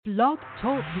Blog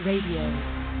Talk Radio.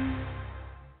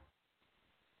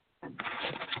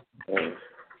 Hey.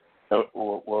 Oh,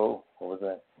 whoa, what was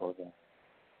that?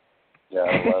 Yeah,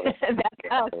 I love it.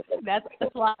 That's us. That's us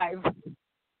live.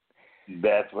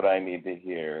 That's what I need to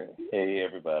hear. Hey,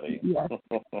 everybody. Yes.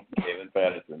 Kevin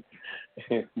Patterson.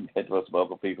 It was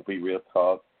local P4P real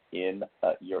talk in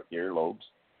your earlobes,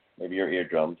 maybe your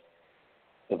eardrums.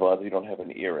 As long as you don't have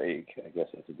an earache, I guess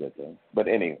that's a good thing. But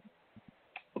anyway,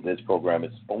 this program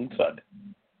is sponsored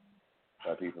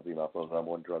by P4P, my first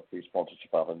number one drug-free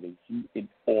sponsorship opportunity in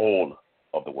all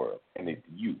of the world. And if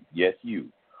you, yes,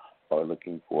 you, are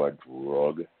looking for a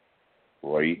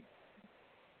drug-free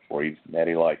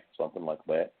natty life, something like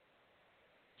that,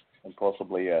 and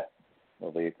possibly a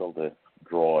vehicle to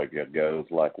drive your goes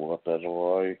like what does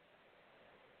Roy?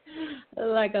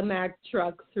 Like a Mack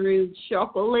truck through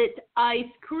chocolate ice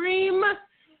cream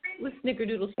with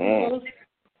snickerdoodle sprinkles.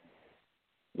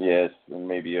 Yes, and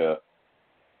maybe I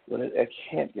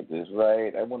can't get this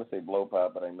right. I want to say blow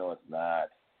pop, but I know it's not.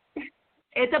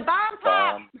 It's a bomb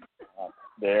pop.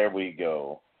 There we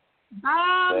go.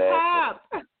 Bomb pop.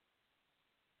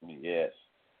 Yes.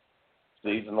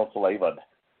 Seasonal flavored.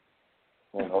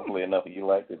 And hopefully enough of you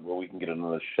liked it where we can get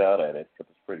another shot at it because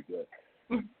it's pretty good.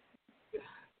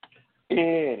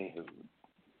 Anywho,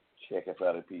 check us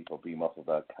out at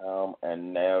p4pmuscle.com.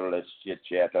 And now let's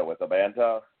chit-chat with the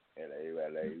banter.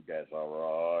 Hello, you guys all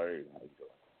right? How you doing?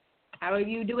 How are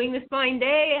you doing this fine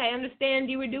day? I understand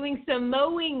you were doing some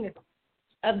mowing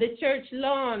of the church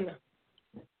lawn.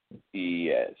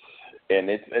 Yes, and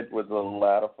it was a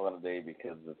lot of fun today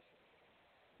because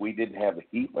we didn't have the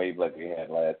heat wave like we had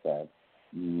last time.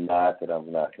 Not that I'm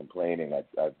not complaining. I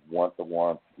want the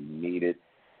warmth. We need it.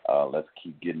 Let's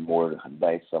keep getting more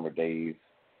nice summer days.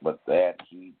 But that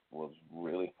heat was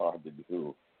really hard to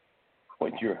do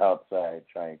when you're outside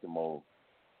trying to mow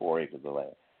 4 acres of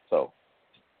land. So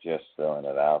just throwing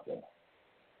it out there.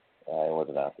 I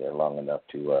wasn't out there long enough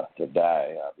to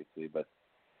die, obviously, but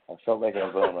I felt like I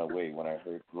was on my way when I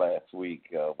heard last week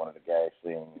one of the guys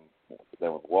saying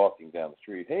that was walking down the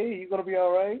street, "Hey, you gonna be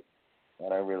all right?"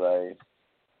 And I realized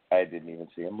I didn't even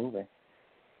see him moving.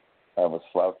 I was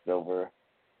slouched over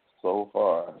so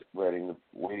far, waiting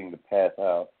to pass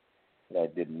out, that I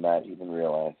did not even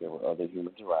realize there were other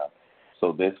humans around.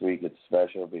 So this week it's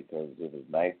special because it was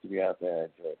nice to be out there. I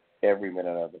enjoyed every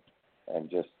minute of it, and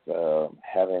just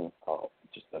having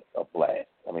just a blast.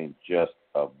 I mean, just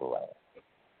a blast.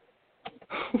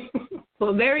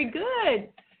 Well, very good.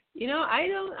 You know, I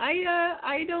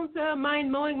don't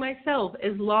mind mowing myself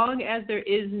as long as there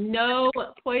is no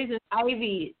poison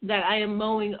ivy that I am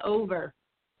mowing over.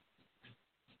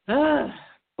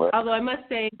 Although I must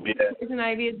say, poison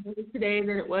ivy is better today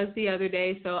than it was the other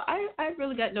day, so I've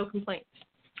really got no complaints.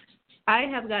 I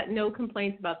have got no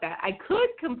complaints about that. I could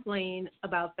complain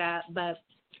about that, but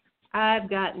I've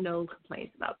got no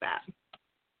complaints about that.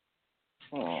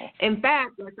 Oh. In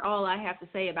fact, that's all I have to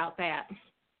say about that.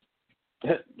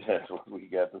 That's what we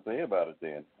got to say about it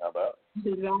then. How about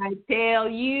it? I tell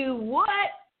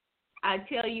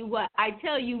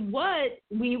you what,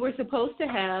 we were supposed to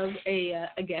have a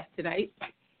guest tonight,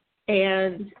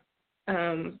 and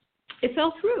it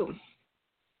fell through.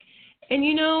 And,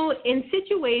 you know, in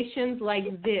situations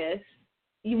like this,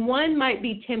 one might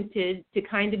be tempted to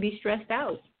kind of be stressed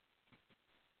out.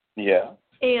 Yeah.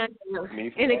 And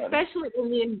especially in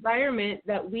the environment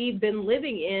that we've been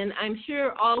living in, I'm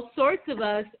sure all sorts of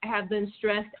us have been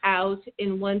stressed out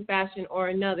in one fashion or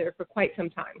another for quite some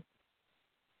time.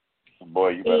 Boy,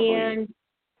 you better believe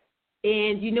it.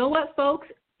 And you know what,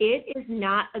 folks? It is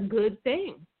not a good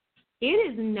thing. It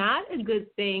is not a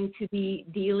good thing to be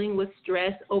dealing with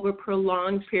stress over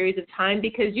prolonged periods of time,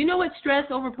 because you know what stress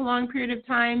over a prolonged period of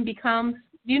time becomes?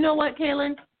 Do you know what,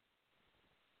 Kaylin?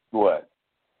 What?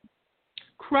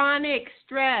 Chronic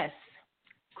stress.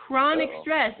 Chronic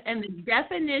stress. And the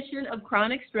definition of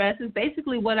chronic stress is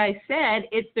basically what I said.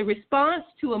 It's the response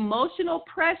to emotional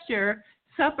pressure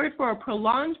suffered for a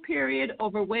prolonged period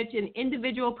over which an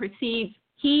individual perceives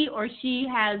he or she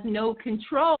has no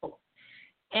control.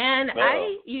 And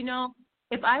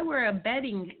if I were a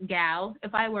betting gal,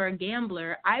 if I were a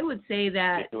gambler, I would say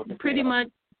that pretty much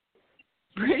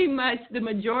the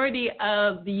majority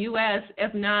of the U.S.,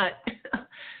 if not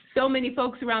so many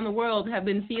folks around the world, have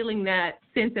been feeling that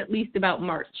since at least about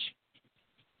March,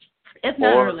 if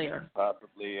not earlier.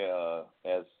 Possibly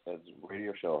as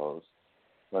radio show hosts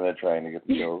when they're trying to get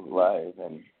the show live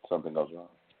and something goes wrong.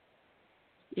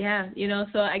 Yeah,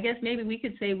 so I guess maybe we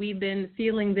could say we've been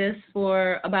feeling this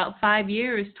for about 5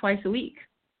 years, twice a week.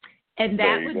 And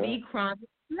that would be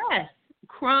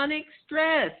chronic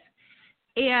stress.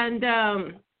 And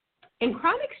And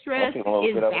chronic stress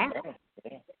is bad.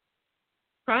 Yeah.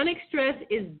 Chronic stress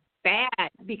is bad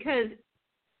because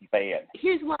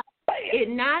here's why. It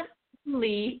not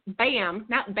only,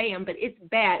 not bam, but it's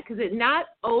bad because it not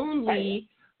only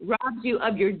robs you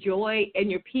of your joy and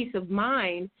your peace of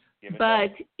mind,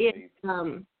 but it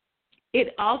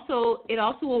also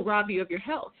will rob you of your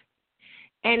health.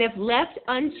 And if left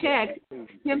unchecked,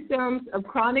 symptoms of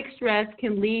chronic stress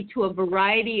can lead to a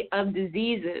variety of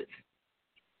diseases.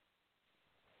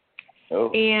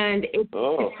 And it's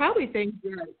probably things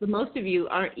that most of you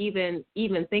aren't even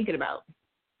thinking about.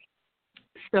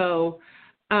 So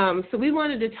we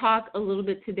wanted to talk a little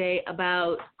bit today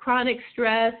about chronic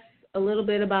stress, a little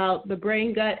bit about the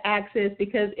brain-gut axis,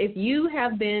 because if you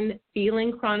have been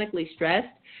feeling chronically stressed,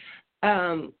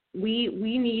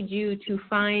 we need you to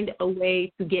find a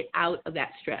way to get out of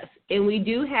that stress. And we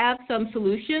do have some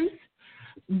solutions,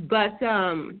 but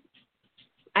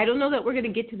I don't know that we're going to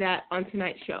get to that on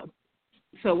tonight's show.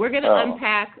 So we're going to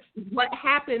unpack what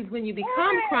happens when you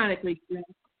become chronically stressed.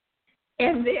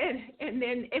 And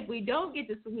then if we don't get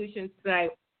to solutions tonight,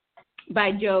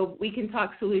 by Job, we can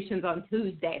talk solutions on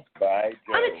Tuesday. By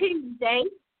Job.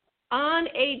 On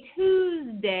a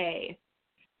Tuesday.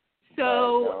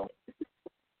 So,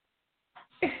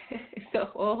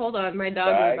 well, hold on. My dog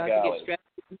is about to get stressed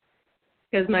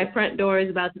because my front door is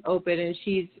about to open and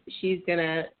she's going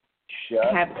to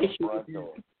have issues.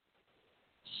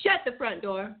 Shut the front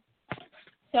door.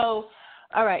 So,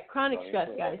 all right, chronic stress,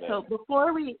 guys. So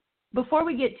before we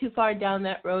get too far down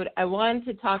that road, I wanted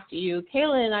to talk to you.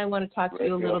 Kayla and I want to talk to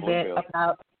you a little bit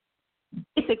about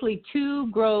basically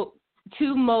two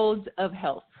modes of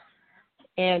health.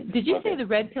 And did you say the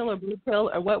red pill or blue pill,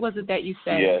 or what was it that you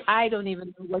said? Yes. I don't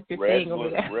even know what you're saying over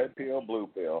there. Red pill, blue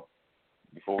pill.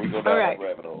 Before we go down that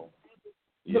rabbit hole.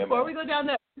 Before we go down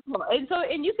that rabbit hole.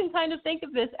 And you can kind of think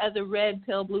of this as a red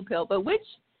pill, blue pill. But which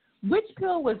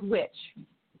pill was which?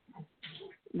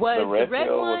 Was the red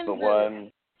pill was the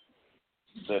one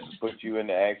that puts you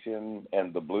into action,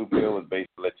 and the blue pill is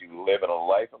basically let you live in a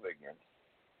life of ignorance.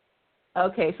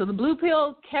 Okay, so the blue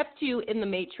pill kept you in the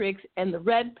matrix, and the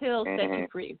red pill set you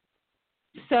free.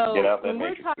 So get out that when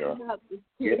matrix, we're talking girl. about this,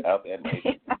 Get out that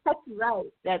matrix.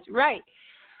 That's right.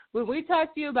 When we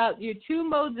talk to you about your two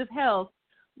modes of health,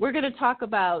 we're going to talk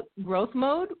about growth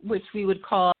mode, which we would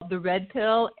call the red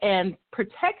pill, and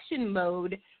protection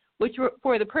mode, which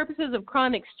for the purposes of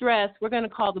chronic stress, we're going to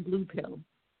call the blue pill.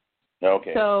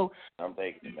 Okay. So I'm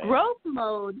taking it, man.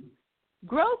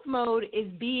 Growth mode is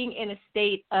being in a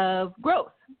state of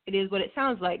growth. It is what it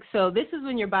sounds like. So this is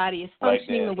when your body is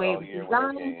functioning the way it's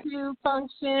designed to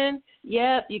function.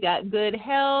 Yep, you got good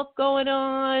health going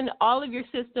on. All of your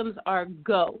systems are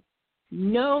go.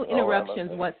 No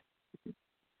interruptions whatsoever.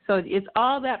 So it's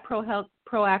all that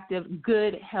proactive,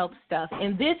 good health stuff.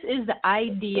 And this is the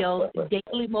ideal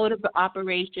daily mode of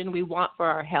operation we want for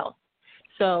our health.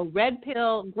 So red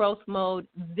pill, growth mode,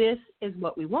 this is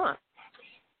what we want.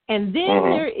 And then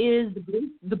there is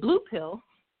the blue pill,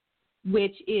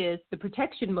 which is the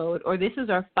protection mode, or this is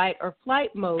our fight or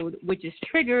flight mode, which is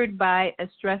triggered by a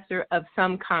stressor of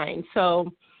some kind. So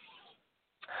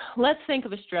let's think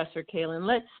of a stressor, Kaylin.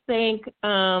 Let's think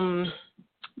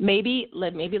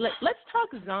let's talk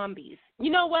zombies. You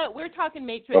know what? We're talking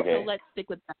Matrix, so let's stick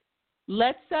with that.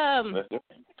 Let's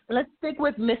stick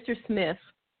with Mr. Smith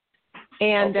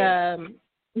and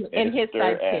his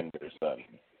sidekick.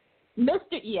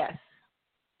 Yes.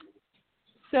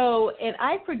 So, and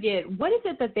I forget, what is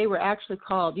it that they were actually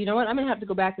called? You know what? I'm going to have to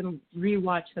go back and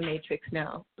rewatch The Matrix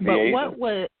now. What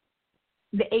was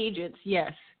the agents?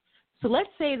 Yes. So let's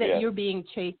say that you're being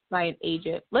chased by an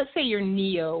agent. Let's say you're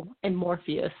Neo and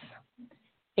Morpheus.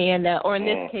 And, or in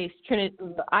this case, Trinity.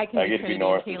 I get to be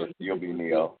Morpheus. You'll be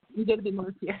Neo. You get to be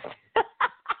Morpheus.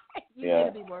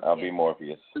 I'll be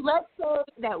Morpheus. So let's say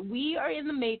that we are in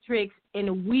the Matrix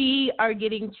and we are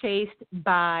getting chased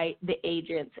by the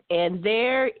agents, and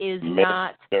there is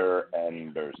not Mr.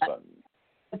 Anderson.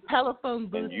 A telephone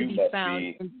booth to be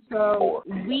found. And so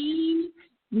we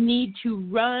need to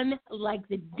run like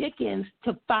the Dickens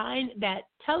to find that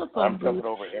telephone booth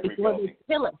before they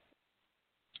kill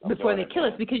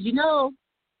us. Because you know,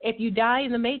 if you die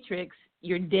in the Matrix,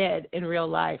 you're dead in real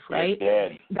life, right? You're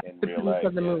dead in real life.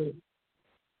 Of the movie.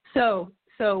 So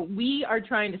we are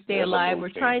trying to stay alive. We're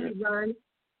trying to run.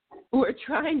 We're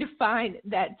trying to find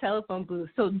that telephone booth.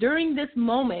 So during this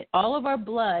moment, all of our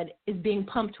blood is being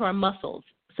pumped to our muscles.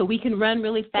 So we can run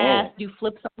really fast, do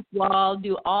flips off the wall,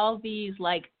 do all these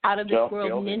like out of this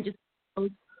world ninja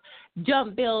skills,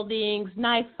 jump buildings,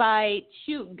 knife fight,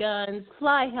 shoot guns,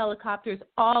 fly helicopters,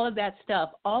 all of that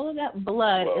stuff. All of that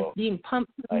blood is being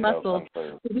pumped to the muscles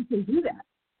so we can do that.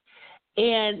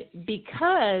 And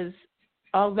because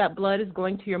all of that blood is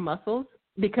going to your muscles,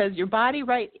 because your body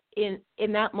right in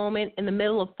that moment, in the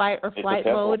middle of fight or flight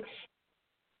mode,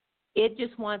 it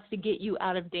just wants to get you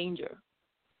out of danger.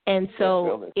 And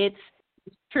so it's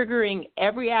triggering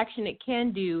every action it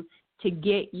can do to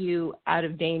get you out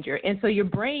of danger. And so your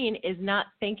brain is not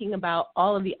thinking about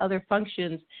all of the other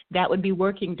functions that would be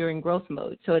working during growth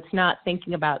mode. So it's not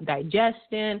thinking about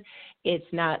digestion. It's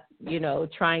not,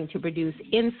 trying to produce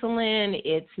insulin.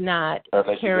 It's not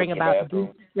caring about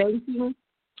drinking.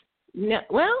 No,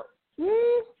 well,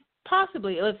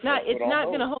 possibly. It's not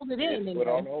going to hold it in. It's put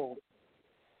on hold.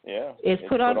 Yeah. It's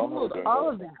put on hold. All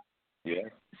of that. Yeah.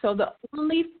 So the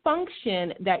only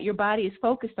function that your body is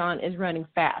focused on is running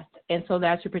fast, and so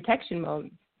that's your protection mode.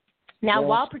 Now,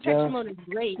 while protection mode is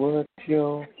great, while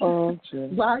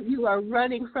you are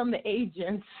running from the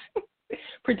agents,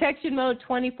 protection mode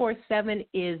 24/7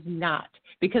 is not.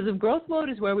 Because if growth mode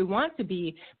is where we want to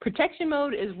be, protection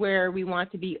mode is where we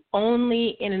want to be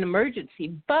only in an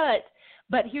emergency. But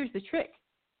here's the trick,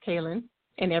 Kaylin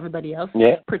and everybody else.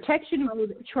 Yeah. Protection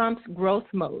mode trumps growth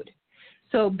mode.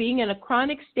 So being in a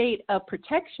chronic state of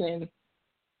protection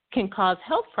can cause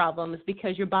health problems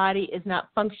because your body is not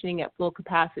functioning at full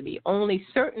capacity. Only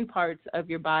certain parts of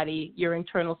your body, your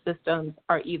internal systems,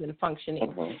 are even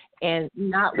functioning and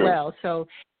not well. So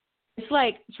it's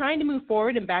like trying to move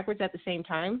forward and backwards at the same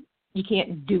time. You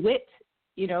can't do it.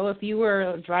 If you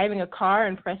were driving a car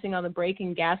and pressing on the brake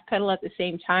and gas pedal at the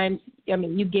same time,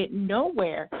 you get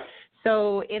nowhere.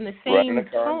 So in the same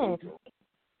tone.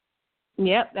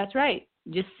 Yep, that's right.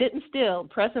 Just sitting still,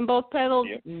 pressing both pedals,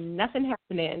 nothing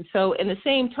happening. So in the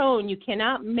same tone, you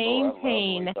cannot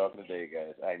maintain I love today,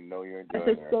 guys. I know you're a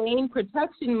enjoying sustained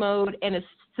protection mode and a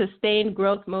sustained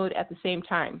growth mode at the same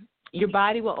time. Your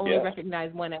body will only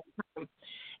recognize one at a time.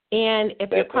 And if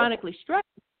you're chronically stressed,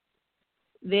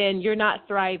 then you're not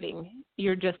thriving.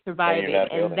 You're just surviving,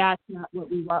 and that's not what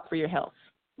we want for your health.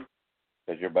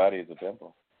 Because your body is a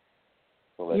temple.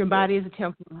 So your body is a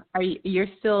temple. You're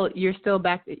still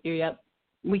back. Yep.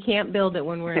 We can't build it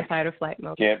when we're in fight or flight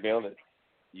mode. Can't build it.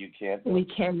 You can't build it. We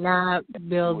cannot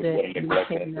build it. We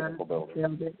cannot build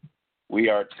it. We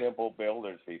are temple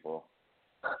builders, people.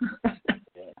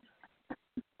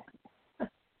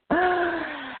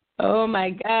 Oh, my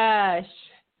gosh.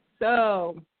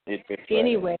 So,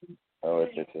 anyway. Oh, it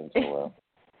fits in so well.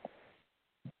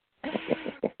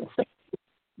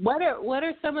 What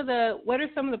are some of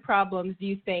the problems do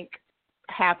you think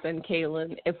happen,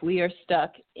 Kaylin, if we are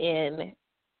stuck in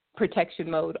protection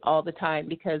mode all the time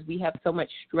because we have so much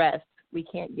stress we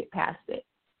can't get past it?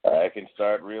 I can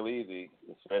start real easy,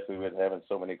 especially with having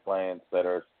so many clients that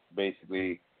are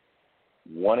basically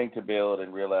wanting to build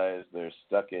and realize they're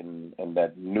stuck in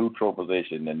that neutral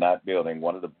position and not building.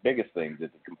 One of the biggest things is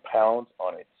it compounds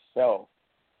on itself.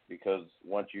 Because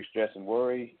once you stress and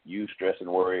worry, you stress and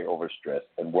worry over stress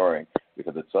and worrying.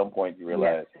 Because at some point you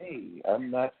realize, hey,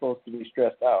 I'm not supposed to be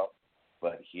stressed out,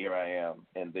 but here I am.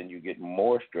 And then you get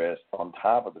more stress on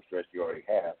top of the stress you already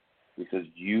have because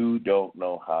you don't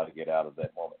know how to get out of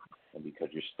that moment. And because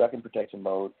you're stuck in protection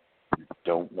mode, you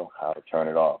don't know how to turn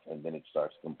it off. And then it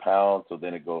starts to compound. So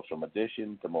then it goes from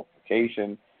addition to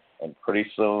multiplication. And pretty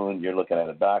soon you're looking at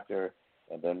a doctor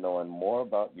and they're knowing more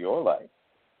about your life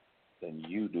than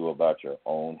you do about your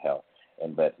own health.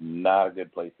 And that's not a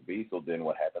good place to be. So then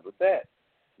what happens with that?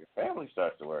 Your family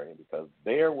starts to worry. Because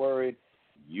they're worried,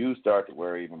 you start to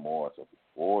worry even more. So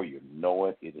before you know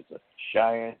it, it is a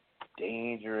giant,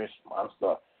 dangerous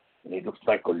monster. And it looks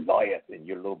like Goliath and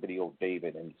you're little bitty old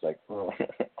David. And it's like, oh.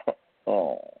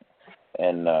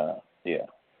 And,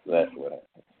 that's what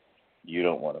happens. You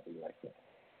don't want to be like that.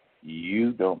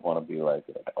 You don't want to be like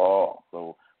that at all.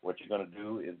 So what you're going to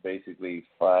do is basically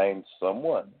find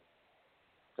someone,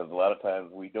 because a lot of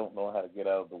times we don't know how to get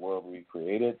out of the world we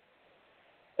created,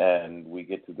 and we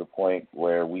get to the point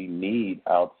where we need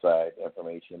outside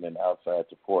information and outside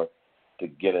support to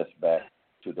get us back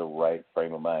to the right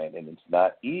frame of mind. And it's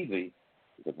not easy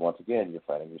because, once again, you're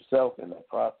fighting yourself in that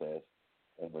process.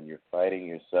 And when you're fighting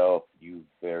yourself, you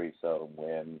very seldom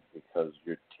win because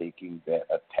you're taking that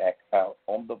attack out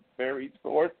on the very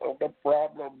source of the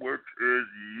problem, which is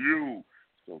you.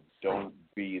 So don't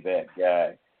be that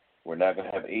guy. We're not going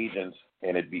to have agents,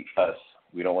 and it'd be us.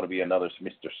 We don't want to be another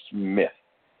Mr. Smith.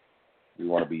 We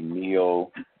want to be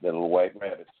Neo, the little white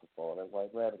rabbit. So follow that white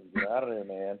rabbit and get out of there,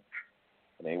 man.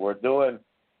 It ain't worth doing.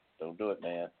 Don't do it,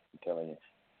 man. I'm telling you.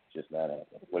 It's just not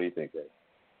happening. What do you think, Dave?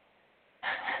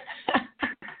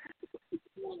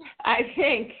 I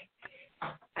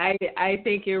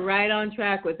think you're right on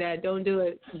track with that. Don't do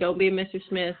it. Don't be Mr.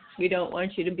 Smith. We don't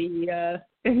want you to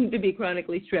be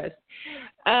chronically stressed.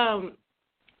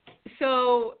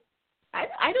 So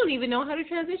I don't even know how to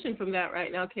transition from that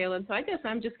right now, Kaylin. So I guess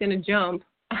I'm just going to jump.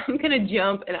 I'm going to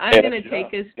jump, and I'm going to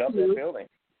take us jump to. That building.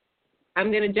 I'm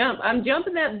going to jump. I'm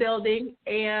jumping that building,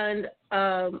 and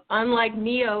unlike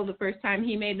Neo, the first time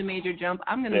he made the major jump,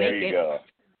 I'm going to make it. There you go.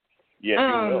 Yes,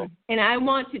 you will. And I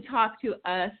want to talk to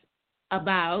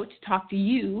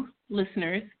you,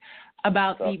 listeners,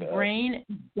 about the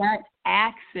brain-gut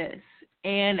axis.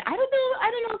 And I don't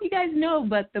know if you guys know,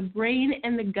 but the brain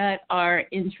and the gut are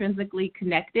intrinsically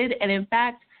connected. And in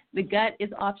fact, the gut is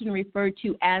often referred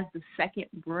to as the second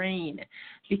brain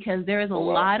because there is a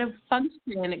lot of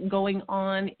function going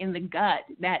on in the gut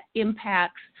that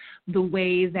impacts the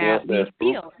way that we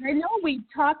feel. And I know we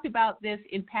talked about this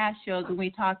in past shows when we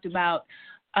talked about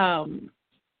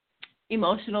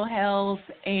emotional health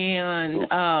and,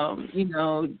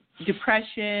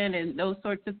 depression and those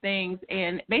sorts of things,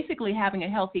 and basically having a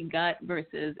healthy gut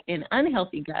versus an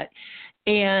unhealthy gut.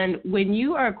 And when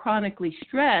you are chronically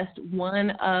stressed,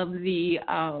 one of the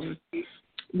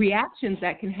reactions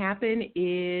that can happen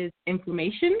is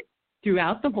inflammation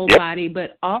throughout the whole body,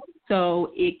 but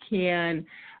also it can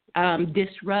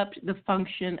disrupt the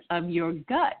function of your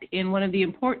gut. And one of the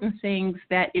important things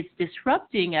that it's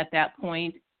disrupting at that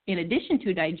point, in addition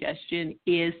to digestion,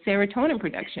 is serotonin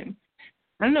production.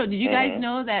 I don't know, did you guys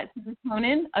know that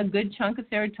serotonin, a good chunk of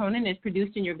serotonin, is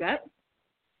produced in your gut?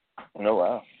 Oh,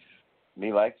 wow.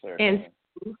 Me like serotonin.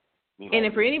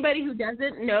 And for anybody who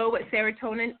doesn't know what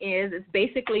serotonin is, it's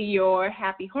basically your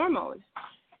happy hormone.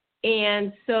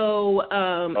 And so,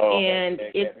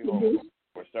 it's produced.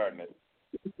 We're starting it.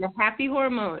 It's the happy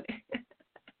hormone.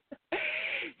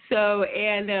 So,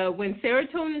 when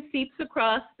serotonin seeps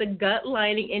across the gut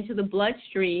lining into the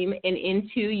bloodstream and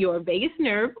into your vagus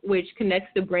nerve, which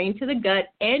connects the brain to the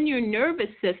gut and your nervous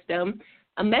system,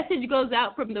 a message goes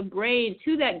out from the brain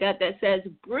to that gut that says,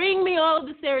 bring me all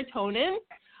the serotonin.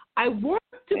 I want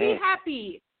to be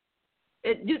happy.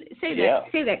 Say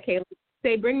that, Caleb.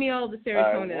 Say, bring me all the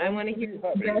serotonin. I want to hear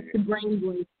that's the brain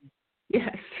voice.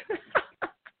 Yes.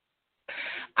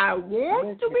 I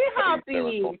want to be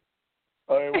happy.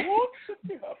 I want to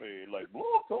be happy, like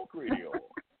Blog Talk Radio.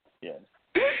 Yes.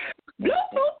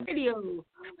 Blog Talk Radio.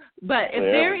 But if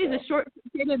there is a short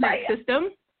circuit in that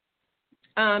system,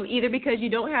 either because you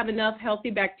don't have enough healthy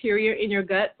bacteria in your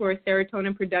gut for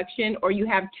serotonin production, or you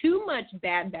have too much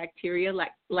bad bacteria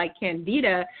like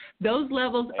Candida, those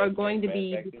levels are going to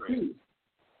be decreased.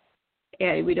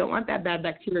 Yeah, we don't want that bad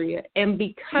bacteria. And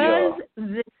because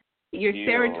your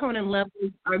serotonin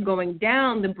levels are going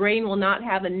down, the brain will not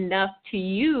have enough to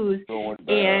use,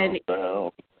 and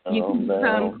you can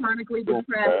become chronically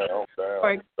depressed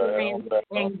or experience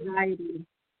anxiety.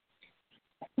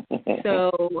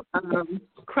 So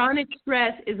chronic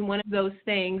stress is one of those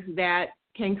things that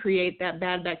can create that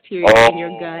bad bacteria in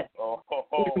your gut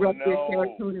and disrupt your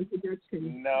serotonin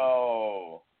production.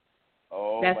 No.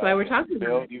 That's why we're talking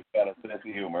about it. You've got a sense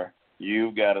of humor.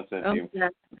 You've got a sense of humor.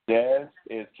 Des,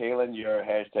 is Kaylin your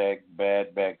hashtag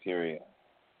bad bacteria?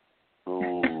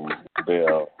 Ooh,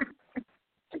 Bill.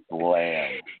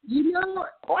 Blam. You know,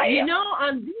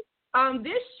 on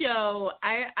this show,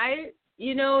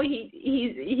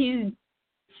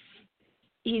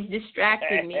 he's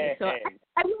distracting me. So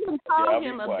I wouldn't call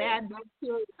him a bad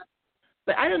bacteria,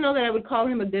 but I don't know that I would call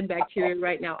him a good bacteria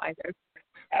right now either.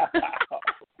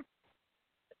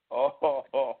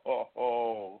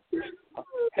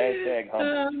 Hashtag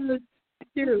humble.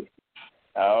 Shoot.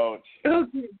 Ouch.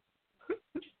 Okay.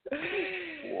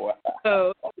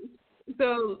 Wow.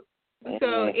 So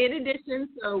in addition,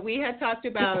 we had talked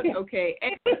about,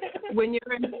 when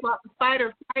you're in fight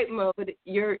or flight mode,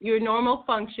 your normal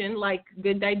function, like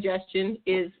good digestion,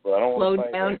 is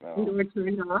slowed down or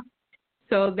turned off.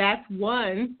 So that's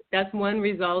one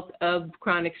result of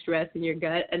chronic stress in your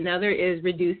gut. Another is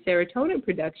reduced serotonin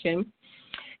production.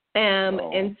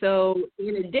 And so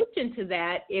in addition to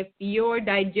that, if your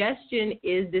digestion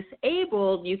is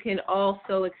disabled, you can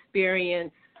also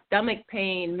experience stomach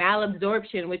pain,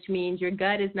 malabsorption, which means your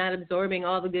gut is not absorbing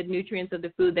all the good nutrients of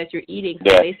the food that you're eating.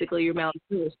 So basically you're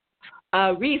malnourished.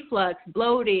 Reflux,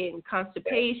 bloating,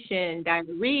 constipation,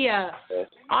 diarrhea,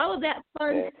 all of that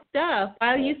fun stuff.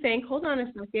 While you think, hold on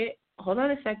a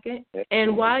second,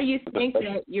 and while you think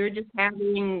that you're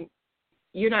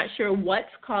not sure what's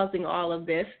causing all of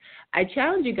this, I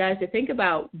challenge you guys to think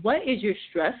about what is your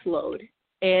stress load,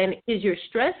 and is your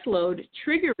stress load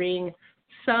triggering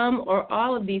some or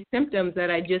all of these symptoms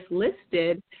that I just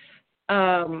listed?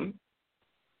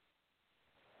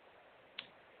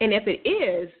 And if it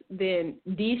is, then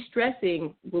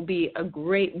de-stressing will be a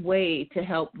great way to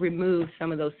help remove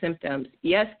some of those symptoms.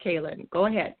 Yes, Kaylin, go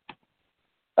ahead.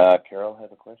 Carol has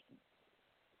a question.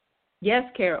 Yes,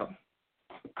 Carol.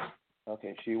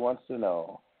 Okay, she wants to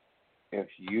know if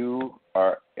you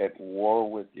are at war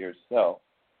with yourself,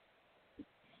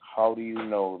 how do you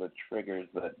know the triggers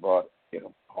that brought it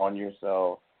upon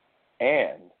yourself,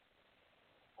 and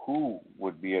who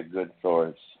would be a good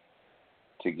source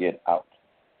to get out?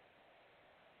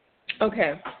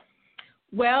 Okay.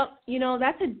 Well,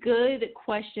 that's a good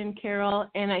question, Carol,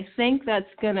 and I think that's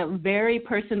going to vary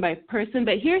person by person.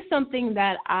 But here's something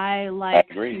that I like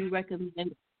to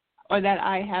recommend, or that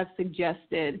I have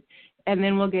suggested, and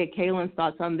then we'll get Kaylin's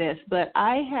thoughts on this. But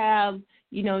I have,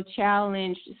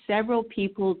 challenged several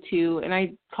people to, and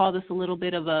I call this a little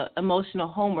bit of a emotional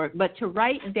homework, but to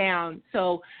write down.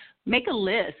 So make a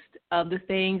list of the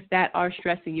things that are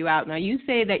stressing you out. Now, you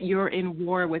say that you're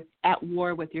at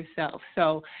war with yourself.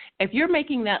 So if you're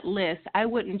making that list, I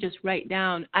wouldn't just write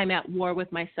down, I'm at war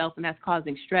with myself and that's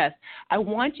causing stress. I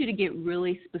want you to get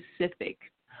really specific.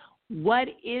 What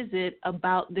is it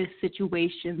about this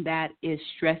situation that is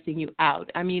stressing you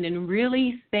out? I mean, and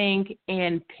really think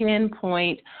and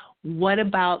pinpoint what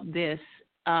about this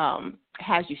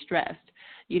has you stressed.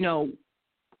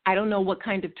 I don't know what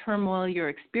kind of turmoil you're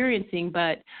experiencing,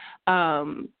 but,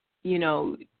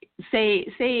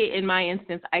 say in my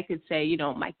instance, I could say,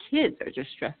 my kids are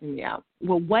just stressing me out.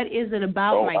 Well, what is it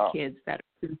about my kids that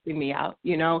are stressing me out?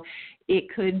 It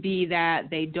could be that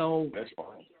they don't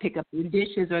pick up their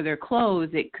dishes or their clothes.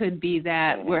 It could be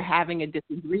that we're having a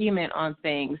disagreement on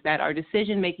things, that our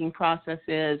decision-making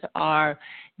processes are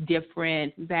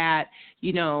different, that,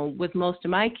 with most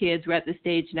of my kids, we're at the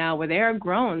stage now where they're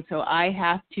grown, so I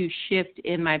have to shift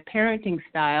in my parenting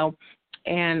style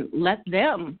and let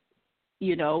them,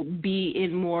 be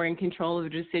more in control of the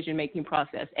decision-making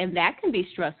process. And that can be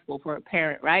stressful for a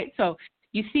parent, right? So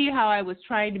you see how I was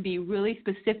trying to be really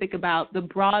specific about the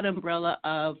broad umbrella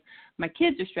of my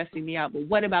kids are stressing me out, but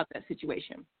what about that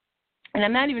situation? And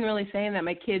I'm not even really saying that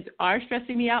my kids are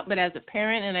stressing me out, but as a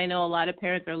parent, and I know a lot of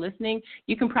parents are listening,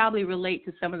 you can probably relate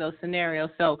to some of those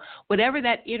scenarios. So whatever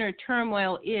that inner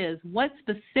turmoil is, what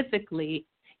specifically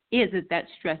is it that's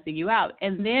stressing you out?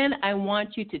 And then I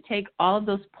want you to take all of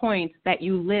those points that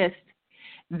you list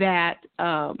that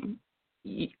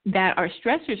that are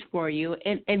stressors for you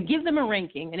and give them a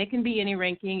ranking. And it can be any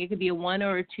ranking. It could be a 1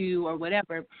 or a 2 or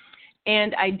whatever.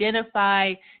 And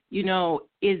identify, is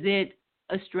it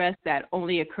a stress that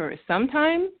only occurs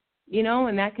sometimes,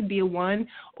 and that could be a 1,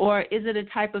 or is it a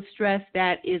type of stress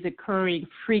that is occurring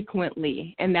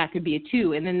frequently, and that could be a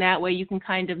 2. And then that way you can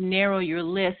kind of narrow your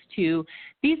list to,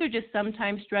 these are just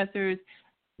sometimes stressors.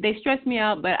 They stress me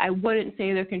out, but I wouldn't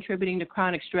say they're contributing to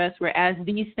chronic stress, whereas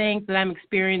these things that I'm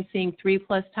experiencing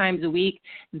 3+ times a week,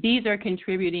 these are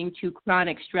contributing to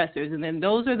chronic stressors. And then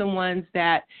those are the ones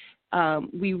that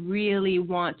we really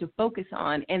want to focus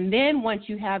on. And then once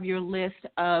you have your list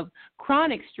of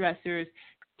chronic stressors,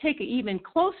 take an even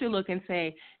closer look and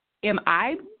say, am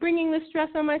I bringing the stress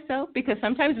on myself? Because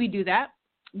sometimes we do that.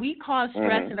 We cause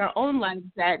stress in our own lives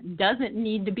that doesn't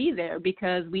need to be there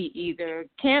because we either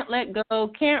can't let go,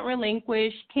 can't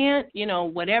relinquish, can't,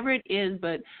 whatever it is,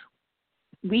 but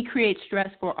we create stress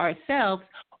for ourselves.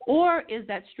 Or is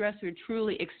that stressor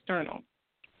truly external?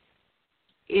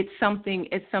 It's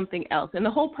something else. And the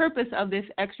whole purpose of this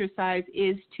exercise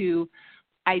is to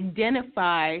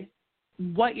identify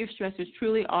what your stressors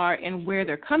truly are and where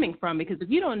they're coming from. Because if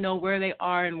you don't know where they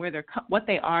are and what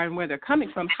they are and where they're coming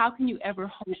from, how can you ever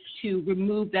hope to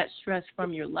remove that stress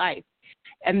from your life?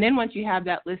 And then once you have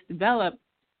that list developed,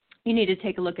 you need to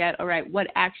take a look at, all right, what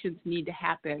actions need to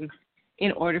happen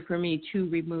in order for me to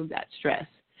remove that stress?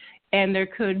 And there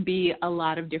could be a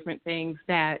lot of different things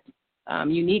that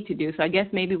you need to do. So I guess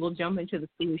maybe we'll jump into the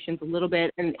solutions a little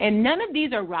bit. And none of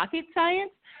these are rocket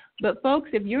science, but folks,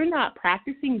 if you're not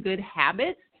practicing good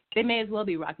habits, they may as well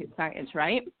be rocket science,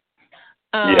 right?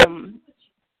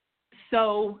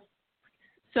 So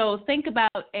think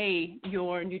about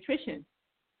your nutrition.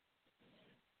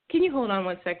 Can you hold on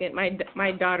one second?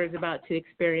 My daughter's about to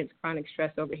experience chronic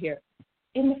stress over here.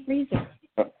 In the freezer.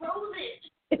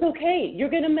 It's okay. You're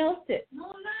going to melt it. No, I'm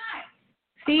not.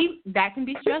 See, that can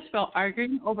be stressful,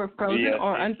 arguing over frozen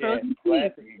or unfrozen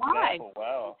food. Why?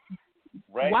 Wow.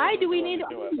 Right. Why do we need to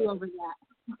argue over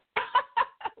that?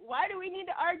 Why do we need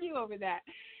to argue over that?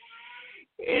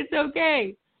 It's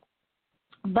okay.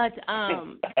 But, I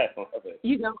love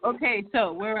it. Okay,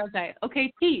 so where was I?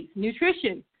 Okay, teas,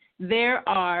 nutrition. There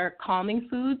are calming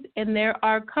foods and there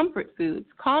are comfort foods.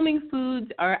 Calming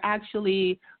foods are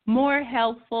actually more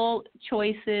healthful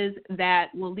choices that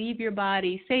will leave your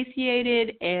body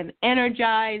satiated and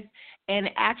energized and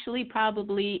actually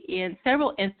probably in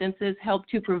several instances help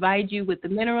to provide you with the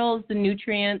minerals, the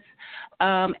nutrients,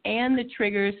 and the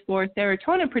triggers for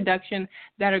serotonin production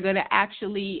that are going to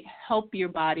actually help your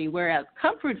body, whereas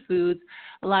comfort foods,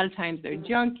 a lot of times they're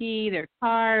junky, they're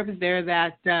carbs, they're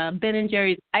that Ben &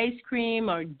 Jerry's ice cream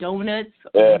or donuts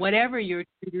or whatever your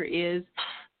trigger is,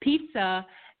 pizza,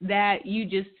 that you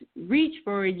just reach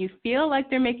for and you feel like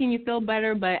they're making you feel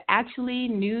better, but actually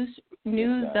news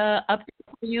up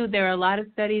for you. There are a lot of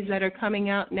studies that are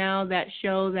coming out now that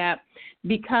show that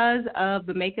because of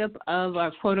the makeup of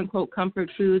our quote-unquote comfort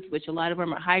foods, which a lot of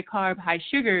them are high carb, high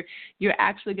sugar, you're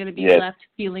actually going to be left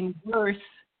feeling worse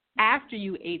after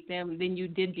you ate them than you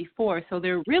did before. So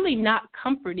they're really not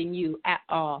comforting you at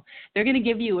all. They're going to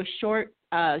give you a short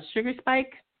sugar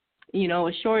spike,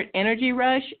 a short energy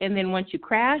rush, and then once you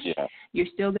crash, you're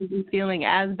still going to be feeling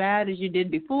as bad as you did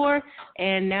before,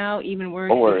 and now even worse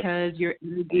because your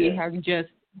energy has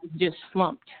just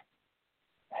slumped.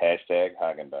 Hashtag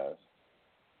Haagen-Dazs.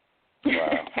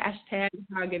 Wow. Hashtag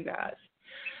Haagen-Dazs.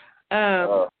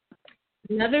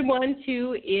 Another one,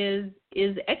 too, is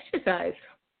exercise.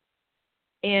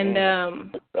 And I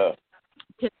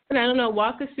don't know,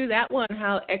 walk us through that one,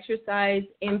 how exercise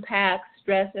impacts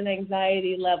stress and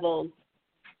anxiety levels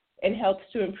and helps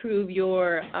to improve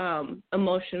your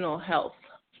emotional health.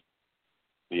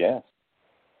 Yes.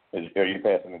 Are you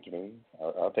passing it to me?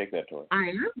 I'll take that torch.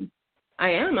 I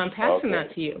am. I'm passing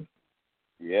that to you.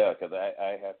 Yeah, because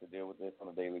I have to deal with this on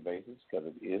a daily basis because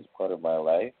it is part of my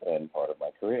life and part of my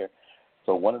career.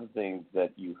 So one of the things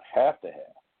that you have to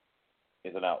have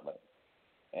is an outlet.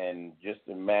 And just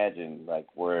imagine,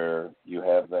 where you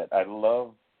have that.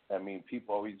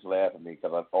 People always laugh at me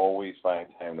because I always find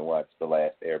time to watch The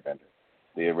Last Airbender,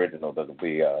 the original,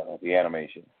 the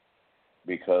animation,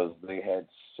 because they had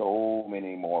so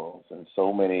many morals and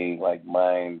so many,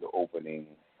 mind-opening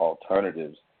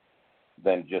alternatives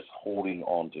than just holding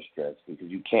on to stress, because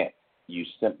you can't. You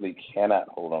simply cannot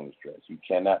hold on to stress. You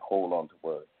cannot hold on to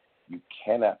worry. You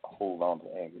cannot hold on to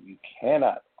anger. You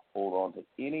cannot hold on to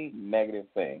any negative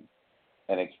thing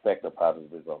and expect a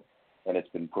positive result. And it's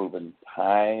been proven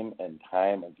time and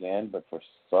time again, but for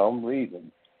some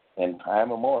reason, in time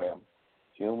immemorial,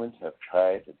 humans have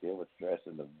tried to deal with stress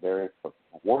in the very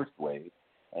worst way,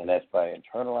 and that's by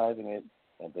internalizing it,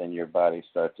 and then your body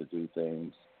starts to do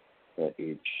things that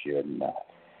it should not.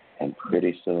 And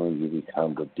pretty soon you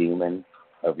become the demon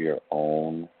of your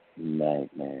own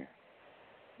nightmare,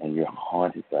 and you're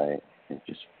haunted by it. It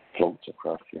just floats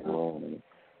across your room, and it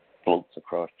floats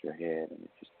across your head, and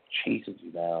it just chases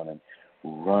you down and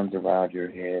runs around your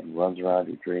head, runs around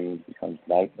your dreams, becomes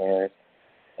nightmares,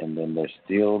 and then there's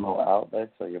still no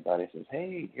outlet, so your body says,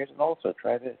 hey, here's an ulcer,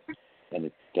 try this. And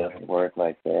it doesn't work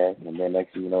like that, and then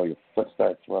next thing you know, your foot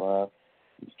starts swelling up,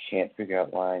 and you can't figure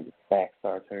out why, and your back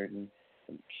starts hurting,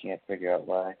 and you can't figure out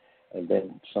why, and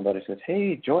then somebody says,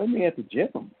 hey, join me at the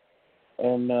gym,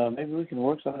 and maybe we can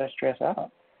work some of that stress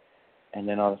out. And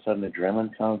then all of a sudden,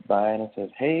 adrenaline comes by and it says,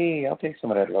 hey, I'll take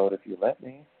some of that load if you let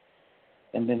me.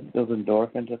 And then those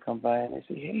endorphins will come by and they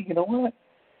say, hey, you know what?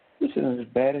 This isn't as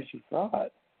bad as you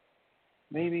thought.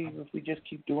 Maybe if we just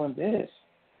keep doing this,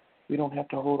 we don't have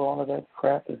to hold on to that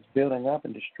crap that's building up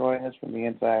and destroying us from the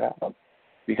inside out,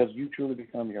 because you truly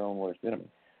become your own worst enemy.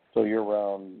 So you're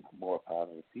around more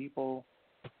positive people,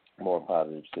 more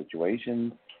positive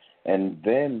situations. And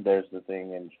then there's the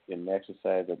thing in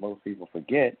exercise that most people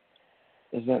forget,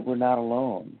 is that we're not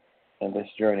alone in this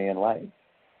journey in life.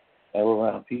 And we're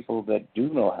around people that do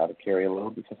know how to carry a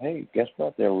load, because, hey, guess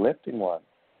what? They're lifting one.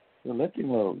 They're lifting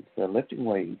loads. They're lifting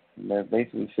weights. And they're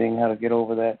basically seeing how to get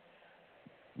over that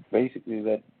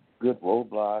good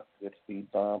roadblock, good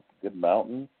speed bump, good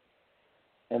mountain.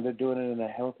 And they're doing it in a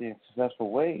healthy and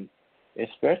successful way,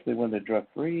 especially when they're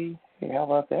drug-free. Hey, how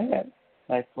about that?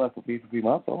 Nice plug for P4P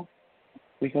muscle,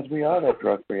 because we are that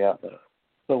drug-free outlet.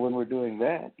 So when we're doing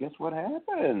that, guess what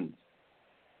happens?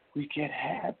 We get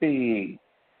happy.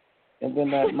 And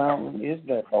then that mountain is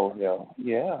that whole hill.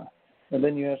 Yeah. And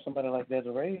then you have somebody like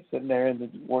Desiree sitting there in the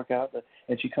workout,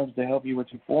 and she comes to help you with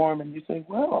your form, and you say,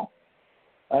 well,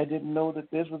 I didn't know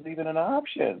that this was even an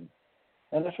option.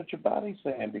 And that's what your body's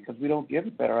saying, because we don't give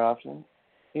it better options.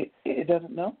 It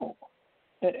doesn't know.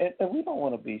 And we don't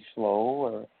want to be slow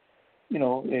or,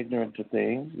 ignorant to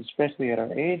things, especially at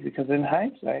our age, because in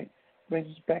hindsight, brings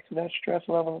us back to that stress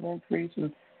level of increase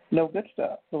and no good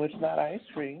stuff. So it's not ice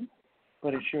cream,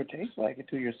 but it sure tastes like it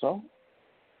to your soul.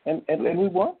 And we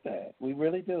want that. We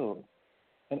really do.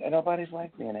 And our bodies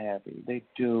like being happy. They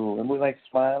do. And we like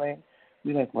smiling.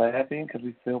 We like laughing because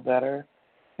we feel better.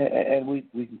 And we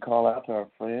can call out to our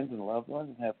friends and loved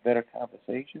ones and have better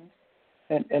conversations.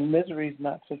 And misery is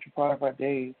not such a part of our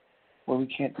day where we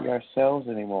can't be ourselves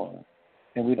anymore,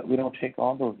 and we don't take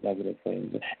on those negative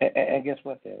things. And guess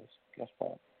what, Des? Guess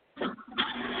what?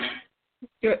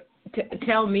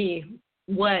 Tell me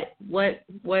what? We're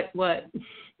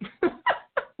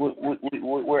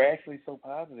actually so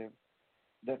positive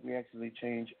that we actually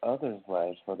change others'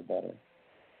 lives for the better,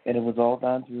 and it was all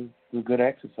done through good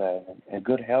exercise and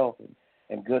good health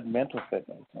and good mental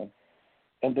fitness,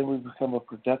 and then we become a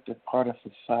productive part of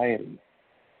society,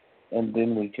 and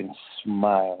then we can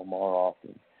smile more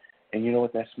often. And you know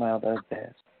what that smile does,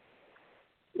 Des?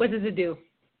 What does it do?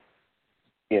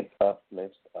 It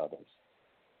uplifts others.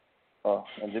 Oh,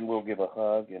 and then we'll give a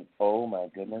hug, and oh my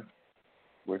goodness,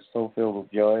 we're so filled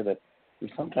with joy that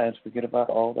we sometimes forget about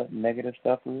all that negative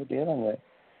stuff we were dealing with,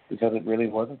 because it really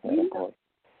wasn't that important,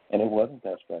 and it wasn't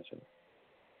that special.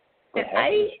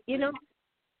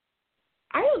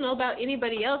 I don't know about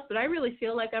anybody else, but I really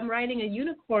feel like I'm riding a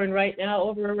unicorn right now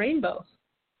over a rainbow.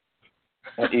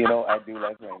 I do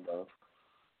like rainbows.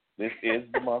 This is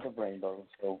the month of rainbows,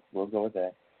 so we'll go with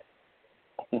that.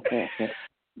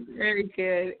 Very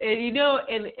good.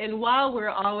 And and while we're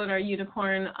all in our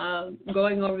unicorn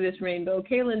going over this rainbow,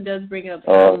 Kaylin does bring up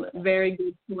some very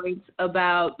good points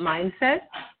about mindset,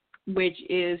 which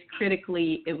is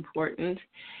critically important.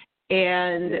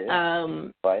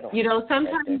 And,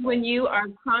 sometimes when you are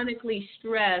chronically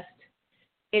stressed,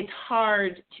 it's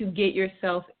hard to get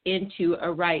yourself into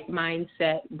a right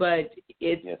mindset, but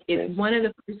it's one of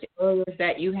the first areas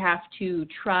that you have to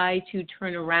try to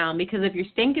turn around, because if you're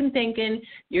stinking thinking,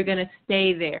 you're going to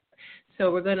stay there.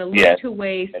 So we're going to look to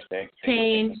ways to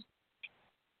change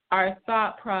our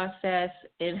thought process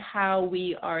and how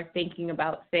we are thinking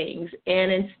about things.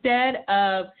 And instead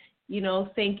of,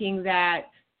 thinking that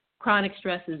chronic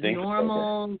stress is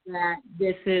normal, that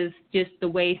this is just the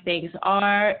way things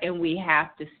are, and we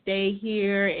have to stay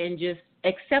here and just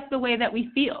accept the way that we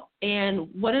feel. And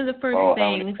one of the first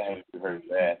things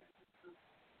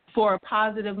for a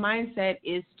positive mindset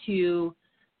is to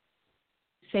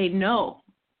say, no,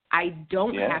 I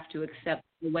don't have to accept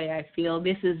the way I feel.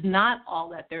 This is not all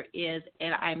that there is,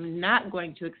 and I'm not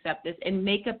going to accept this, and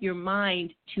make up your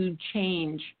mind to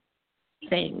change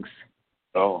things.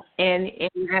 And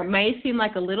that may seem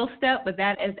like a little step, but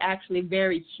that is actually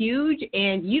very huge.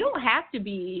 And you don't have to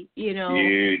be,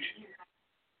 huge.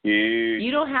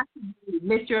 You don't have to be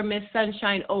Mr. or Miss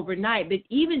Sunshine overnight, but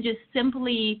even just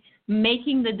simply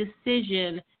making the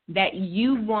decision that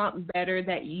you want better,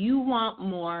 that you want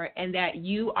more, and that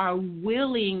you are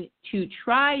willing to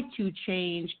try to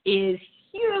change is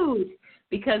huge.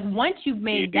 Because once you've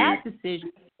made that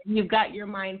decision, you've got your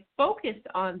mind focused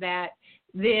on that,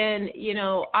 then,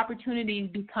 opportunities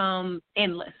become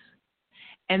endless.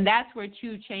 And that's where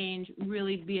true change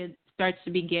really starts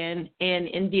to begin. And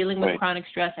in dealing with chronic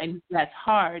stress, I know that's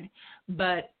hard,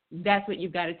 but that's what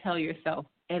you've got to tell yourself.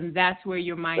 And that's where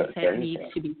your mindset needs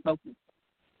to be focused.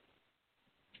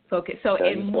 So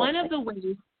in one of the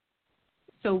ways,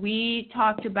 we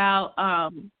talked about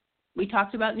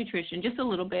nutrition just a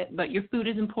little bit, but your food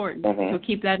is important, so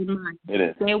keep that in mind. It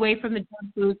is. Stay away from the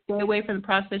junk food. Stay away from the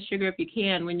processed sugar if you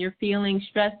can. When you're feeling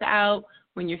stressed out,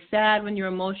 when you're sad, when you're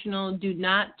emotional, do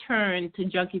not turn to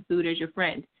junky food as your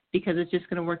friend, because it's just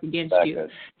going to work against you.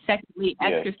 Secondly,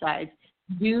 exercise.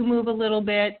 Do move a little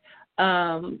bit,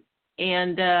 and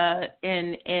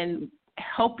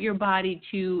help your body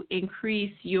to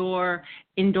increase your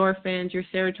endorphins, your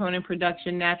serotonin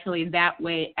production naturally that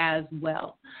way as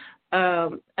well.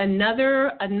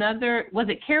 Another, was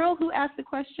it Carol who asked the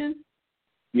question?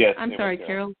 Yes. I'm sorry,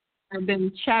 Carol. I've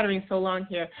been chattering so long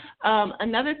here.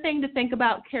 Another thing to think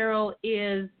about, Carol,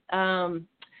 is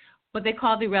what they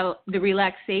call the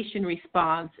relaxation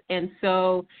response. And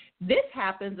so this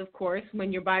happens, of course,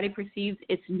 when your body perceives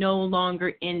it's no longer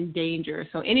in danger.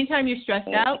 So anytime you're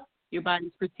stressed out, your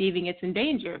body's perceiving it's in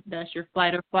danger. Thus, your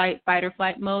fight or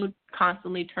flight mode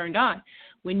constantly turned on.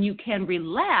 When you can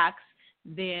relax,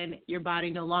 then your body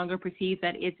no longer perceives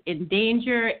that it's in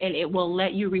danger, and it will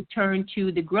let you return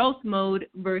to the growth mode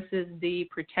versus the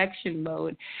protection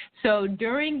mode. So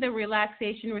during the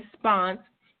relaxation response,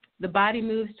 the body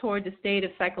moves towards a state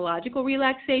of psychological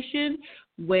relaxation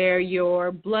where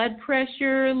your blood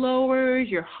pressure lowers,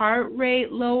 your heart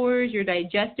rate lowers, your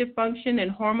digestive function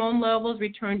and hormone levels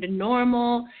return to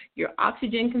normal, your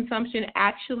oxygen consumption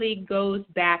actually goes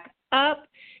back up,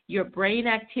 your brain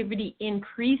activity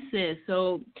increases.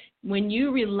 So when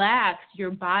you relax, your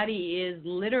body is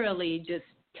literally just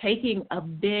taking a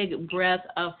big breath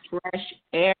of fresh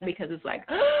air, because it's like,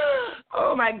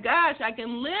 oh my gosh, I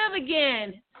can live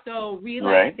again. So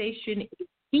relaxation is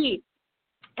key.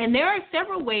 And there are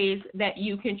several ways that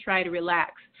you can try to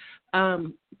relax.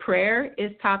 Prayer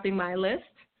is topping my list.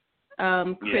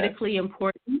 Critically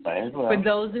important for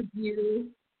those of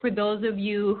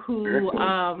you who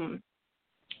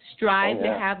strive to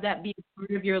have that be a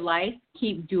part of your life.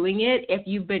 Keep doing it. If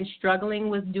you've been struggling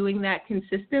with doing that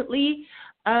consistently,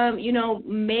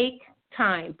 make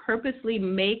time. Purposely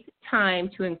make time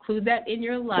to include that in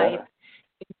your life.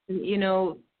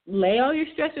 Lay all your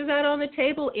stressors out on the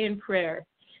table in prayer,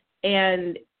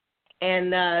 and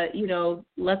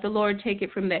let the Lord take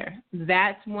it from there.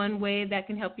 That's one way that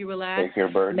can help you relax. Take your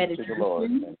burden to the Lord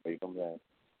and take them down.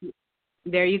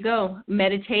 There you go.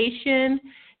 Meditation,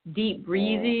 deep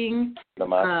breathing.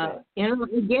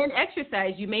 Again,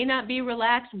 exercise. You may not be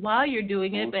relaxed while you're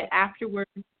doing it, but afterwards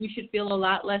you should feel a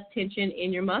lot less tension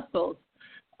in your muscles.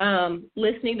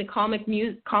 Listening to calming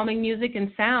music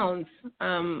and sounds.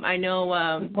 I know.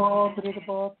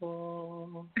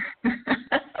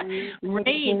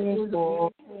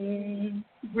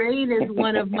 Rain is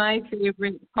one of my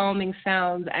favorite calming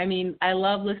sounds. I mean, I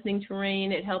love listening to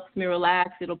rain. It helps me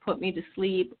relax. It'll put me to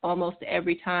sleep almost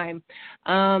every time.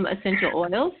 Essential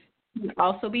oils can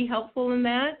also be helpful in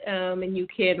that, and you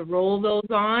can roll those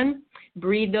on,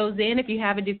 breathe those in if you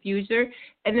have a diffuser.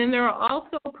 And then there are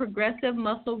also progressive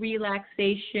muscle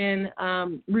relaxation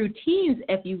routines,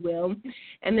 if you will.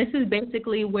 And this is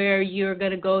basically where you're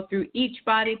going to go through each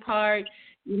body part,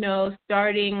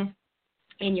 starting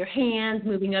in your hands,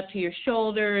 moving up to your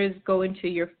shoulders, going to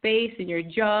your face and your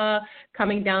jaw,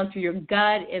 coming down through your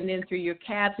gut, and then through your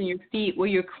calves and your feet, where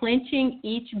you're clenching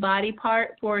each body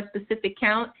part for a specific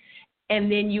count,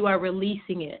 and then you are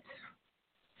releasing it.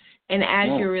 And as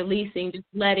you're releasing, just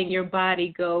letting your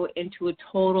body go into a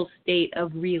total state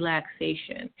of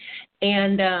relaxation.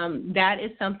 And that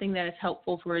is something that is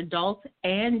helpful for adults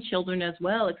and children as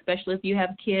well, especially if you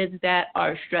have kids that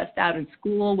are stressed out in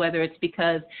school, whether it's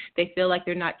because they feel like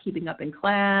they're not keeping up in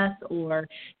class or,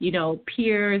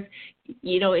 peers.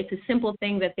 It's a simple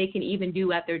thing that they can even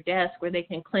do at their desk, where they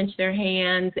can clench their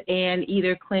hands and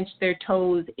either clench their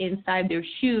toes inside their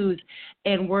shoes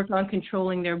and work on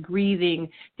controlling their breathing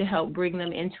to help bring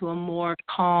them into a more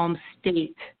calm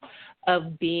state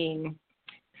of being.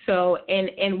 So,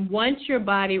 and once your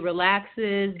body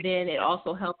relaxes, then it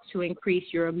also helps to increase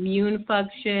your immune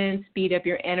function, speed up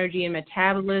your energy and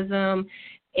metabolism,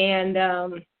 and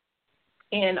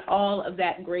all of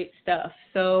that great stuff.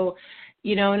 So,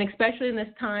 and especially in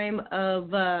this time of,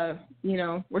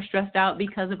 we're stressed out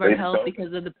because of our health,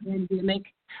 because of the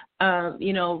pandemic,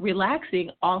 relaxing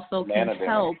also can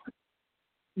help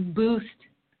boost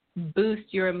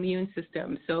your immune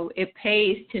system. So it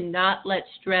pays to not let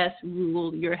stress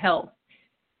rule your health.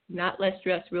 Not let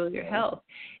stress rule your health.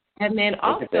 And then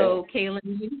also,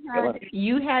 Kaylin,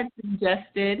 you had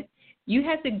suggested,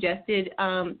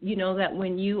 that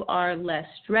when you are less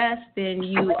stressed, then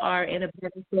you are in a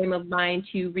better frame of mind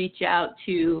to reach out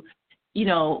to,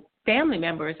 family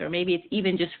members, or maybe it's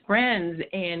even just friends,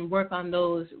 and work on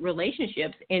those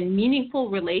relationships. And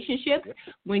meaningful relationships,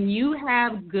 when you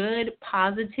have good,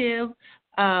 positive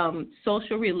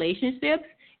social relationships,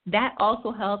 that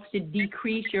also helps to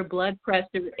decrease your blood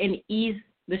pressure and ease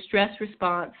the stress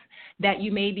response that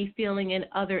you may be feeling in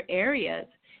other areas.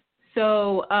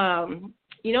 So, and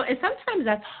sometimes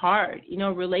that's hard.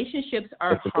 Relationships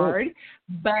are hard,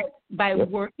 but by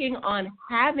working on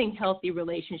having healthy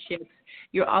relationships,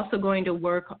 you're also going to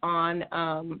work on,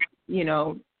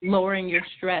 lowering your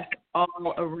stress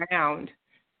all around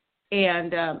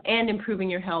and improving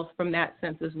your health from that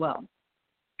sense as well.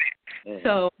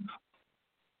 So,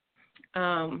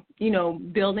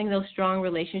 building those strong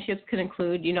relationships can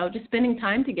include, just spending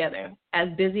time together. As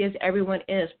busy as everyone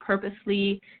is,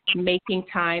 purposely making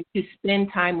time to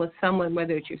spend time with someone,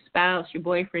 whether it's your spouse, your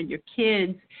boyfriend, your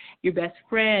kids, your best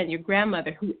friend, your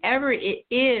grandmother, whoever it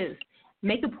is,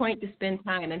 make a point to spend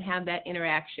time and have that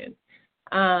interaction.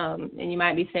 And you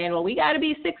might be saying, well, we got to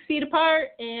be 6 feet apart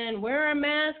and wear our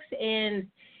masks. And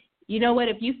you know what?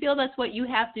 If you feel that's what you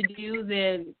have to do,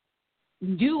 then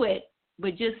do it,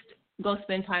 but just go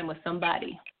spend time with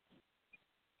somebody.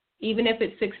 Even if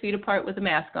it's 6 feet apart with a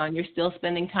mask on, you're still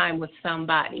spending time with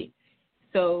somebody.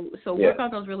 So work on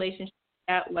those relationships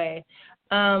that way.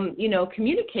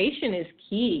 Communication is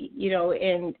key,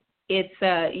 and it's,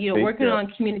 working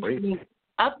on communicating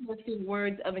uplifting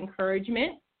words of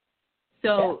encouragement.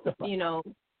 So,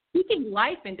 speaking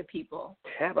life into people.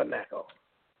 Tabernacle.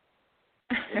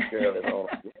 This girl is on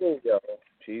a roll, y'all.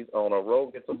 She's on a roll,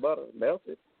 get some butter, melt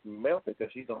it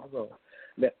because she's on a roll.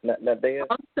 Now, Dan,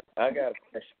 I got a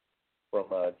question from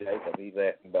Jacob. He's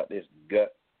asking about this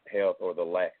gut health or the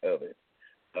lack of it.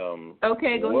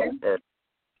 Okay, go ahead.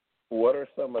 what are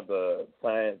some of the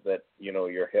signs that,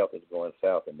 your health is going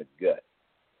south in the gut?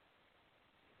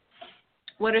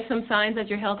 What are some signs that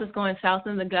your health is going south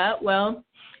in the gut? Well,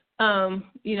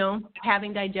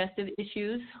 having digestive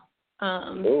issues.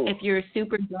 If you're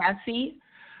super gassy,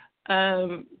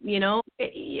 a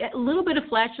little bit of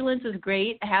flatulence is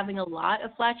great. Having a lot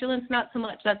of flatulence, not so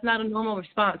much. That's not a normal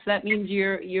response. That means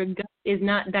your gut is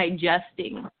not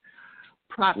digesting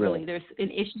properly. Right. There's an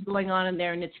issue going on in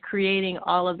there, and it's creating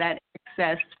all of that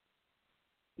excess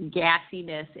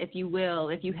gassiness, if you will.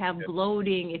 If you have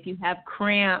bloating, if you have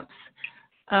cramps,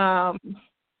 if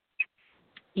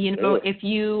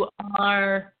you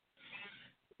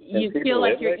feel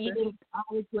like you're eating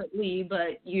adequately,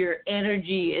 but your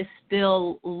energy is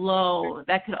still low,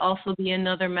 that could also be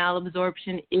another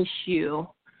malabsorption issue.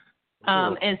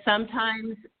 And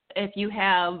sometimes if you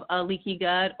have a leaky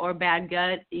gut or bad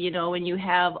gut, and you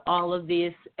have all of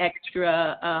these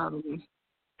extra,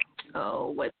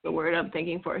 what's the word I'm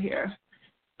thinking for here?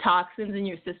 Toxins in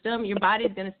your system, your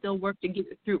body's going to still work to get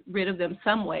rid of them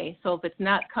some way. So if it's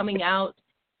not coming out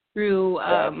through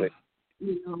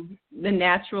the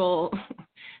natural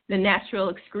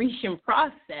excretion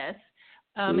process,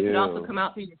 it could also come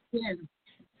out through your skin.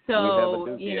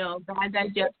 So, bad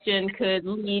digestion could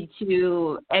lead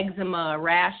to eczema,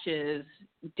 rashes,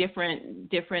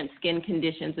 different skin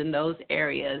conditions in those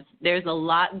areas. There's a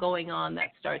lot going on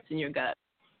that starts in your gut.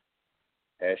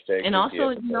 And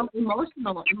also,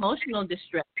 emotional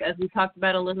distress, as we talked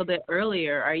about a little bit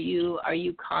earlier. Are you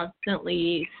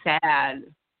constantly sad,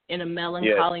 in a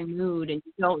melancholy mood, and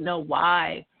you don't know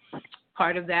why?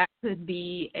 Part of that could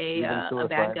be a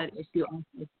bad gut issue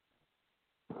also.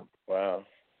 Wow.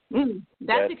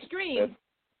 That's extreme.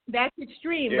 That's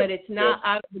extreme, but it's not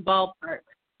out of the ballpark.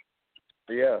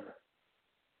 Yeah.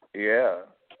 Yeah.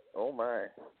 Oh my.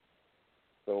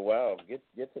 So wow,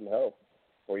 get some help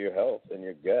for your health and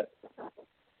your gut.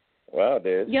 Wow,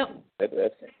 dude. Yep.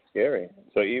 That's scary.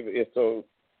 So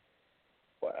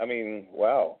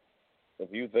wow. If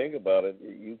you think about it,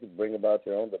 you could bring about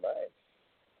your own demise.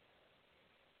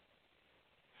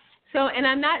 So, and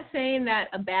I'm not saying that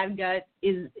a bad gut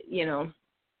is, Yeah,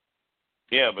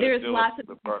 but there's lots of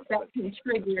things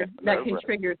that can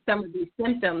trigger some of these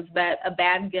symptoms. But a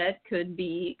bad gut could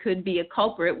be a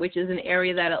culprit, which is an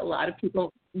area that a lot of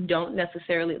people don't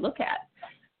necessarily look at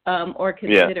or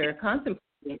consider or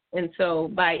contemplate. And so,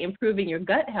 by improving your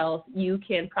gut health, you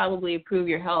can probably improve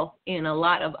your health in a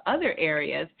lot of other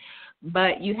areas.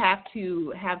 But you have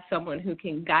to have someone who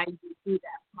can guide you through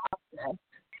that process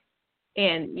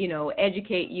and,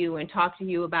 educate you and talk to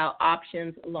you about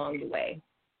options along the way.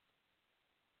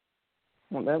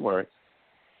 Well, that works.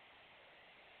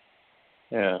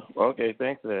 Yeah. Okay.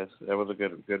 Thanks, Liz. That was a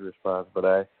good response.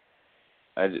 But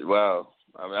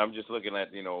I'm just looking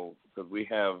at, because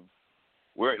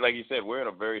we're like you said, we're in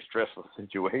a very stressful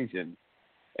situation,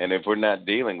 and if we're not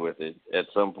dealing with it, at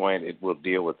some point it will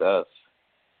deal with us.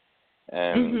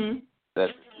 And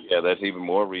that's even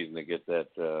more reason to get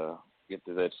to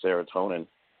that serotonin.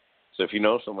 So if you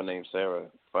know someone named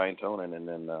Sarah, find tonin and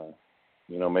then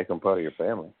make them part of your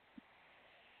family.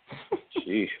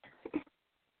 Jeez.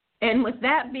 And with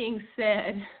that being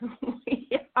said, we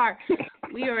are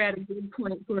at a good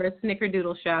point for a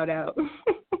snickerdoodle shout out.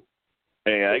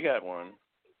 Hey, I got one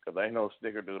because I know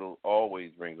snickerdoodle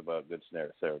always brings about good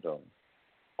serotonin.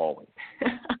 Always.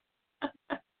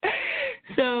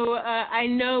 So I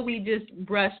know we just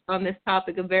brushed on this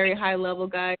topic a very high level,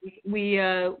 guys. We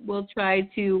will try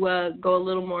to go a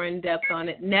little more in depth on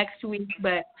it next week,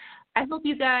 but I hope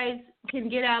you guys can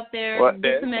get out there,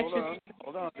 get some extra.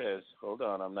 Hold on, Des. Hold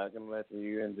on. I'm not going to let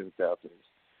you into the out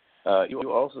there. You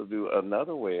also do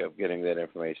another way of getting that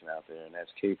information out there, and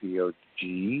that's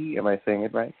KPOG. Am I saying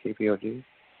it right? KPOG?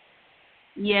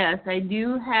 Yes, I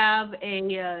do have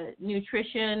a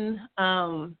nutrition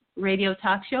radio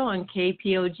talk show on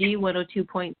KPOG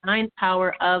 102.9,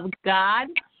 Power of God.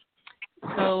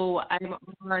 So I'm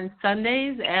on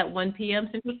Sundays at 1 p.m.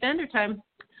 Central Standard Time.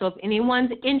 So if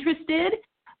anyone's interested,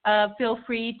 feel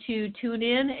free to tune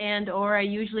in, or I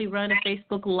usually run a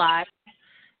Facebook Live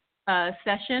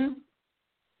session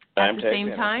at the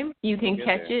same time. You can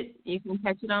catch it. You can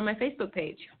catch it on my Facebook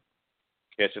page.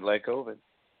 Catch it like COVID.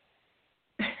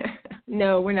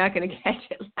 No, we're not going to catch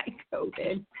it like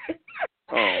COVID.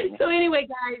 So anyway,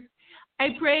 guys, I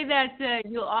pray that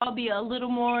you'll all be a little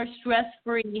more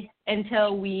stress-free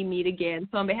until we meet again.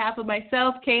 So on behalf of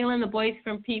myself, Kaylin, the voice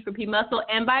from P4P Muscle,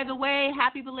 and by the way,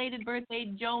 happy belated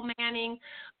birthday, Joe Manning,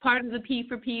 part of the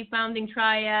P4P founding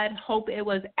triad. Hope it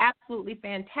was absolutely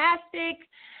fantastic.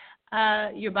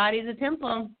 Your body's a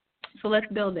temple, so let's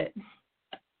build it.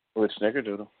 With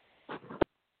Snickerdoodle.